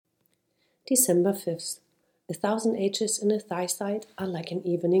December 5th. 1,000 ages in a thigh side are like an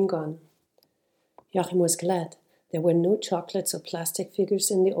evening gone. Joachim was glad there were no chocolates or plastic figures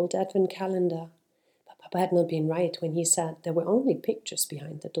in the old advent calendar. But Papa had not been right when he said there were only pictures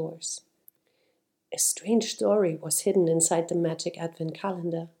behind the doors. A strange story was hidden inside the magic advent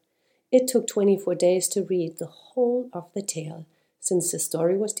calendar. It took 24 days to read the whole of the tale, since the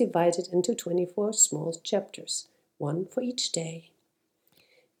story was divided into 24 small chapters, one for each day.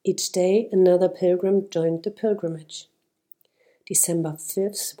 Each day, another pilgrim joined the pilgrimage. December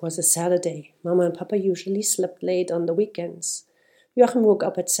 5th was a Saturday. Mama and Papa usually slept late on the weekends. Joachim woke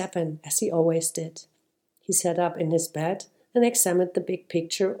up at 7, as he always did. He sat up in his bed and examined the big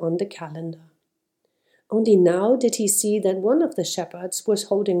picture on the calendar. Only now did he see that one of the shepherds was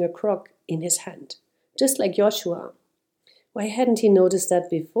holding a crock in his hand, just like Joshua. Why hadn't he noticed that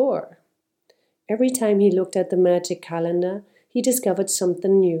before? Every time he looked at the magic calendar, he discovered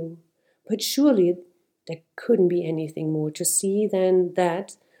something new. But surely there couldn't be anything more to see than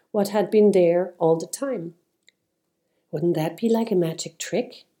that what had been there all the time. Wouldn't that be like a magic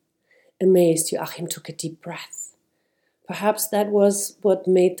trick? Amazed, Joachim took a deep breath. Perhaps that was what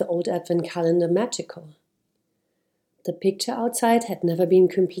made the old advent calendar magical. The picture outside had never been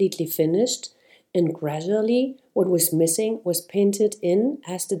completely finished, and gradually what was missing was painted in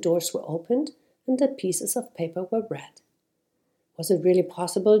as the doors were opened and the pieces of paper were read. Was it really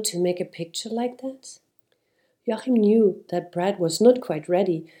possible to make a picture like that? Joachim knew that bread was not quite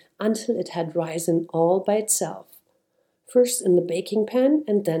ready until it had risen all by itself, first in the baking pan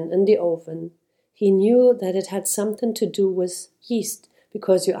and then in the oven. He knew that it had something to do with yeast,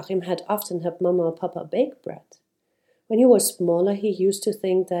 because Joachim had often helped Mama or Papa bake bread. When he was smaller, he used to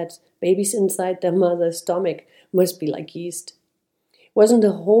think that babies inside their mother's stomach must be like yeast. Wasn't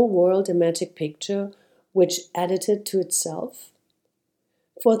the whole world a magic picture which edited to itself?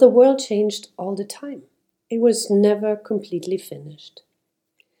 For the world changed all the time. It was never completely finished.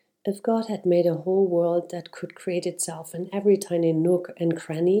 If God had made a whole world that could create itself in every tiny nook and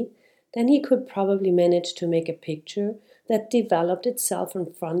cranny, then he could probably manage to make a picture that developed itself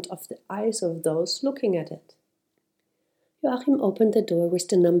in front of the eyes of those looking at it. Joachim opened the door with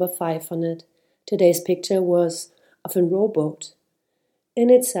the number 5 on it. Today's picture was of a rowboat.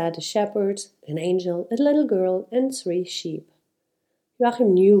 In it sat a shepherd, an angel, a little girl, and 3 sheep.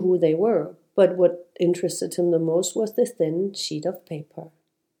 Joachim knew who they were, but what interested him the most was the thin sheet of paper.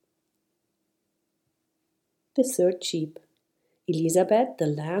 The 3rd sheep. Elisabeth, the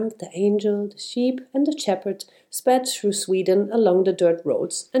lamb, the angel, the sheep, and the shepherd sped through Sweden along the dirt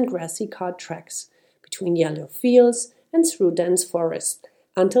roads and grassy cart tracks, between yellow fields and through dense forest,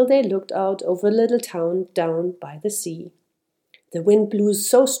 until they looked out over a little town down by the sea. The wind blew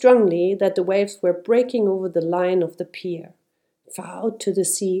so strongly that the waves were breaking over the line of the pier. Far out to the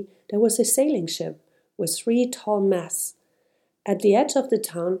sea there was a sailing ship with 3 tall masts. At the edge of the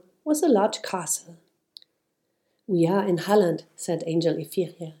town was a large castle. "We are in Holland," said Angel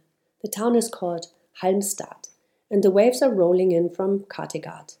Ephiriel. "The town is called Halmstad, and the waves are rolling in from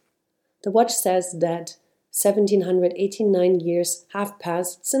Kattegat. The watch says that 1789 years have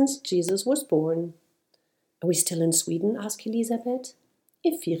passed since Jesus was born." "Are we still in Sweden?" asked Elisabeth.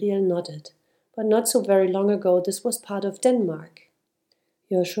 Ephiriel nodded. "But not so very long ago this was part of Denmark."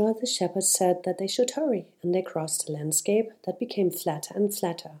 Joshua the shepherd said that they should hurry, and they crossed a landscape that became flatter and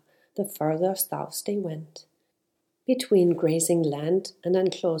flatter the further south they went. Between grazing land and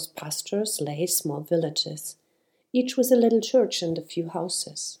enclosed pastures lay small villages, each with a little church and a few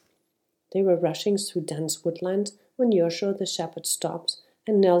houses. They were rushing through dense woodland when Joshua the shepherd stopped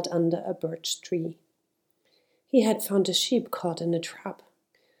and knelt under a birch tree. He had found a sheep caught in a trap.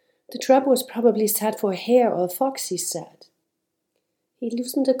 The trap was probably set for a hare or a fox, he said. He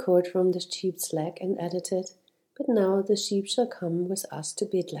loosened the cord from the sheep's leg and added, "But now the sheep shall come with us to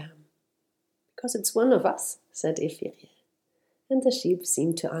Bethlehem." "Because it's one of us," said Ephiriel. And the sheep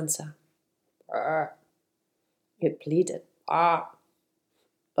seemed to answer. "Brr." It pleaded. "Ah."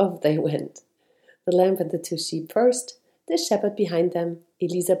 Off they went. The lamb and the 2 sheep first, the shepherd behind them,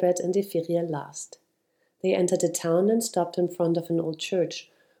 Elisabeth and Ephiriel last. They entered the town and stopped in front of an old church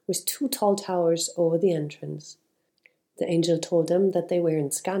with 2 tall towers over the entrance. The angel told them that they were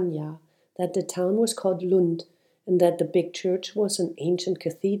in Scania, that the town was called Lund, and that the big church was an ancient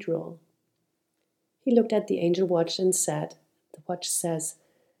cathedral. He looked at the angel watch and said, "The watch says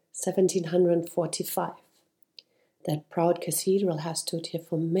 1745. That proud cathedral has stood here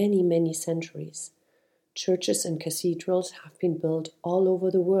for many, many centuries. Churches and cathedrals have been built all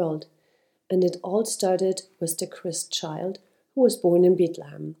over the world, and it all started with the Christ child who was born in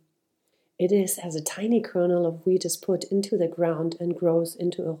Bethlehem. It is as a tiny kernel of wheat is put into the ground and grows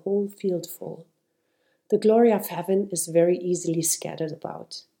into a whole field full. The glory of heaven is very easily scattered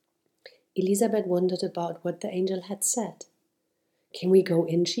about. Elizabeth wondered about what the angel had said. "Can we go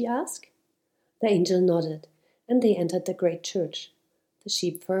in?" she asked. The angel nodded, and they entered the great church. The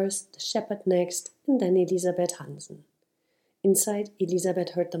sheep first, the shepherd next, and then Elisabeth Hansen. Inside,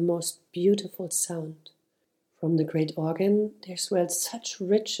 Elizabeth heard the most beautiful sound. From the great organ, there swelled such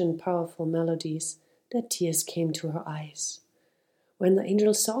rich and powerful melodies that tears came to her eyes. When the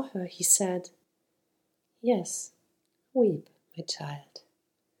angel saw her, he said, "Yes, weep, my child."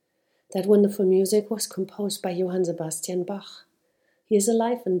 That wonderful music was composed by Johann Sebastian Bach. He is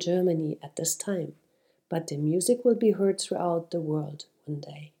alive in Germany at this time, but the music will be heard throughout the world one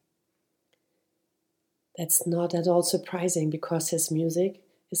day. That's not at all surprising because his music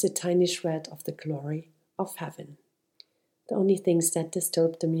is a tiny shred of the glory of heaven. The only things that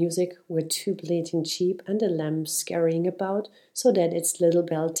disturbed the music were two bleating sheep and a lamb scurrying about so that its little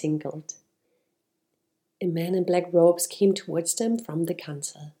bell tinkled. A man in black robes came towards them from the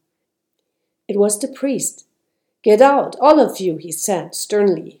council. It was the priest. "Get out, all of you," he said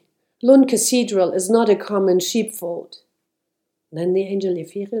sternly. "Lund Cathedral is not a common sheepfold." Then the angel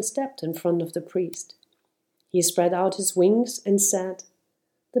Ephriel stepped in front of the priest. He spread out his wings and said,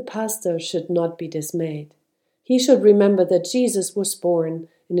 "The pastor should not be dismayed. He should remember that Jesus was born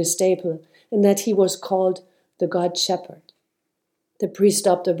in a stable and that he was called the God Shepherd." The priest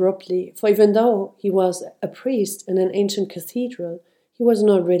stopped abruptly, for even though he was a priest in an ancient cathedral, he was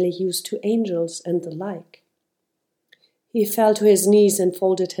not really used to angels and the like. He fell to his knees and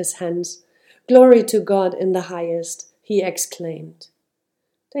folded his hands. "Glory to God in the highest," he exclaimed.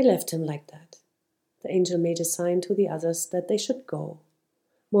 They left him like that. The angel made a sign to the others that they should go.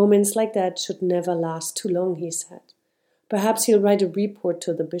 Moments like that should never last too long, he said. Perhaps he'll write a report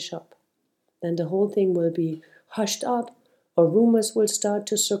to the bishop. Then the whole thing will be hushed up, or rumors will start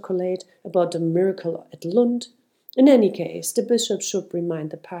to circulate about the miracle at Lund. In any case, the bishop should remind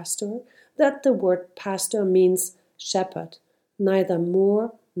the pastor that the word pastor means shepherd, neither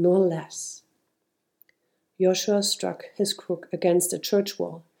more nor less. Joshua struck his crook against the church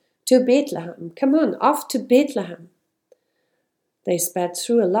wall. "To Bethlehem! Come on, off to Bethlehem!" They sped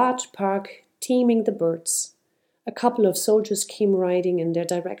through a large park teeming the birds. A couple of soldiers came riding in their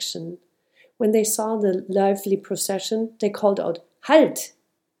direction. When they saw the lively procession, they called out, "Halt!"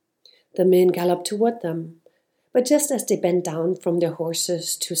 The men galloped toward them. But just as they bent down from their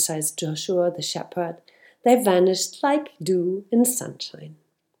horses to seize Joshua the shepherd, they vanished like dew in sunshine.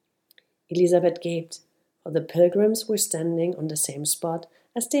 Elizabeth gaped, for the pilgrims were standing on the same spot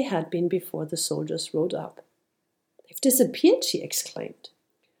as they had been before the soldiers rode up. "They've disappeared," she exclaimed.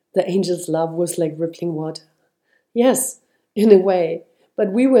 The angel's laugh was like rippling water. "Yes, in a way,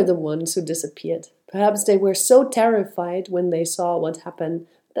 but we were the ones who disappeared. Perhaps they were so terrified when they saw what happened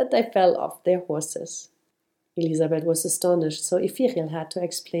that they fell off their horses." Elizabeth was astonished, so Ephriel had to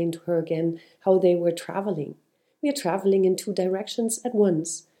explain to her again how they were traveling. "We are traveling in two directions at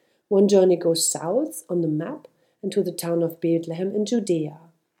once. One journey goes south on the map and to the town of Bethlehem in Judea.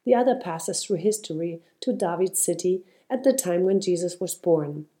 The other passes through history to David's city at the time when Jesus was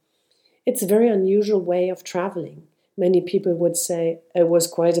born. It's a very unusual way of traveling. Many people would say it was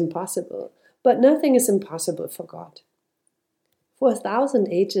quite impossible, but nothing is impossible for God. For 1,000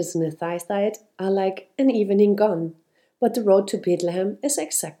 ages in a Thaisite are like an evening gone, but the road to Bethlehem is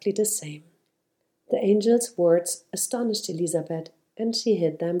exactly the same." The angel's words astonished Elizabeth, and she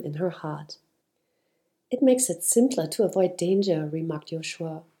hid them in her heart. "It makes it simpler to avoid danger," remarked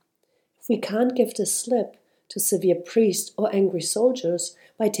Joshua. "If we can't give the slip to severe priests or angry soldiers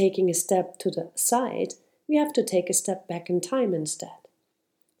by taking a step to the side, we have to take a step back in time instead.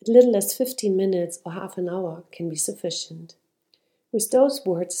 As little as 15 minutes or half an hour can be sufficient." With those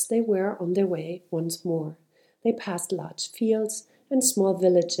words, they were on their way once more. They passed large fields and small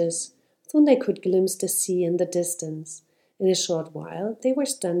villages. Soon they could glimpse the sea in the distance. In a short while, they were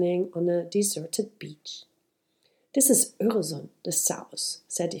standing on a deserted beach. "This is Öresund, the south,"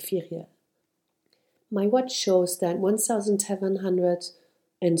 said Ephriel. "My watch shows that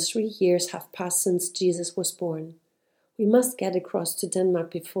 1,703 years have passed since Jesus was born. We must get across to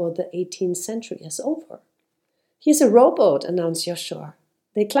Denmark before the 18th century is over." "Here's a rowboat," announced Joshua.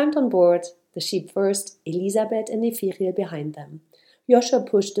 They climbed on board, the sheep first, Elizabeth and Ephriel behind them. Joshua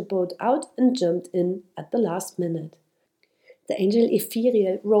pushed the boat out and jumped in at the last minute. The angel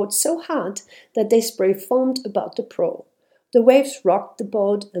Ephriel rowed so hard that they spray foamed about the prow. The waves rocked the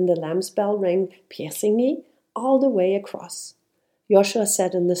boat and the lamb's bell rang piercingly all the way across. Joshua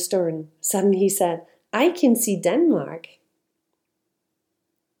sat in the stern. Suddenly he said, "I can see Denmark."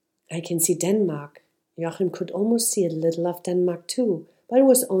 I can see Denmark. Joachim could almost see a little of Denmark too, but it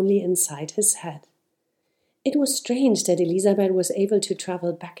was only inside his head. It was strange that Elisabeth was able to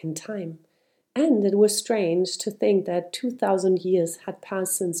travel back in time. And it was strange to think that 2,000 years had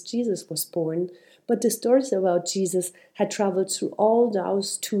passed since Jesus was born, but the stories about Jesus had traveled through all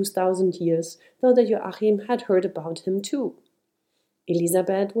those 2,000 years, though that Joachim had heard about him too.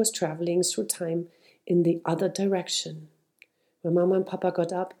 Elisabeth was traveling through time in the other direction. When Mama and Papa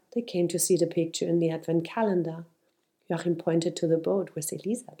got up, they came to see the picture in the Advent calendar. Joachim pointed to the boat with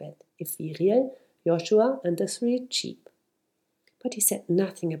Elisabeth, Ephiriel, Joshua, and the 3 sheep. But he said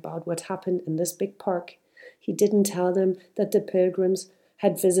nothing about what happened in this big park. He didn't tell them that the pilgrims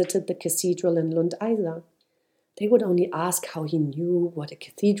had visited the cathedral in Lund either. They would only ask how he knew what a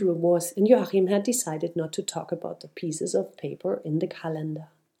cathedral was, and Joachim had decided not to talk about the pieces of paper in the calendar.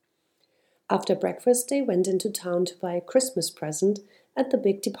 After breakfast, they went into town to buy a Christmas present at the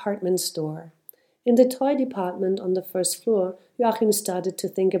big department store. In the toy department on the first floor, Joachim started to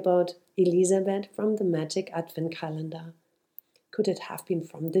think about Elisabeth from the magic Advent calendar. Could it have been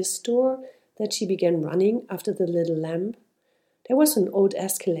from this store that she began running after the little lamb? There was an old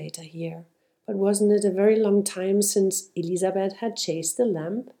escalator here, but wasn't it a very long time since Elisabeth had chased the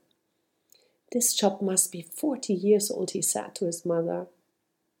lamb? This shop must be 40 years old, he said to his mother.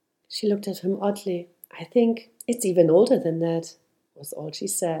 She looked at him oddly. I think it's even older than that, was all she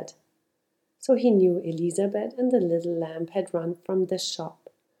said. So he knew Elisabeth and the little lamb had run from this shop.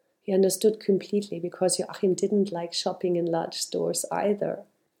 He understood completely because Joachim didn't like shopping in large stores either.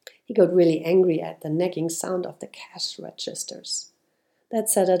 He got really angry at the nagging sound of the cash registers. That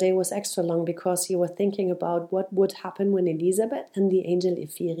Saturday was extra long because he was thinking about what would happen when Elisabeth and the angel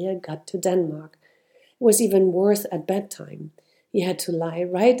Ephiriel got to Denmark. It was even worse at bedtime. He had to lie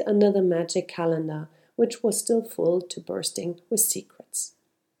right under the magic calendar, which was still full to bursting with secrets.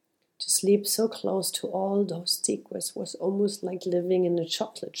 To sleep so close to all those secrets was almost like living in a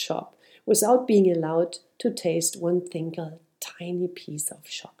chocolate shop without being allowed to taste one single tiny piece of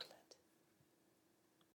chocolate.